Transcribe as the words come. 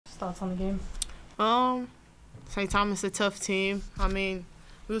thoughts on the game? St. Thomas a tough team. I mean,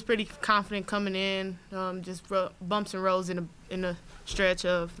 we was pretty confident coming in. Just bumps and rolls in the stretch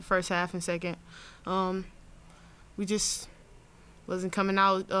of the first half and second. We just wasn't coming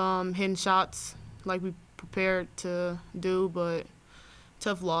out hitting shots like we prepared to do, but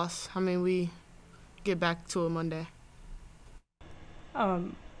tough loss. I mean, we get back to it Monday.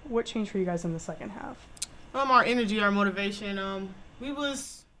 What changed for you guys in the second half? Our energy, our motivation.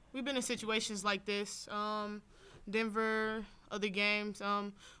 We've been in situations like this. Denver, other games.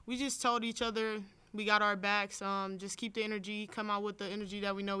 We just told each other we got our backs. Just keep the energy, come out with the energy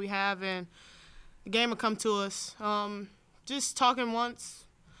that we know we have, and the game will come to us. Just talking once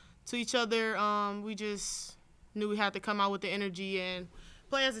to each other, we just knew we had to come out with the energy and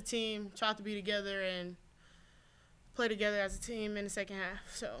play as a team, try to be together and play together as a team in the second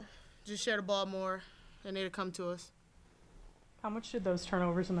half. So just share the ball more, and it'll come to us. How much did those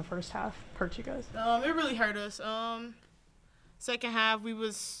turnovers in the first half hurt you guys? It really hurt us. Second half,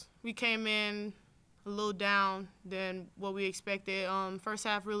 we came in a little down than what we expected. First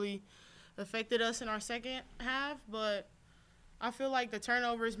half really affected us in our second half, but I feel like the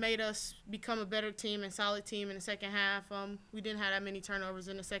turnovers made us become a better team and solid team in the second half. We didn't have that many turnovers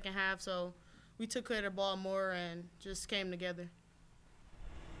in the second half, so we took care of the ball more and just came together.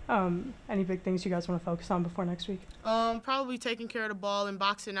 Any big things you guys want to focus on before next week? Probably taking care of the ball and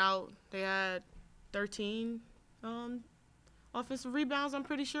boxing out. They had 13 offensive rebounds, I'm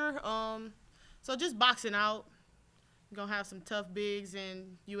pretty sure. So just boxing out. We're going to have some tough bigs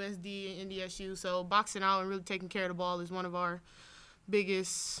in UND and NDSU. So boxing out and really taking care of the ball is one of our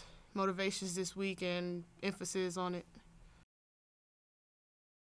biggest motivations this week and emphasis on it.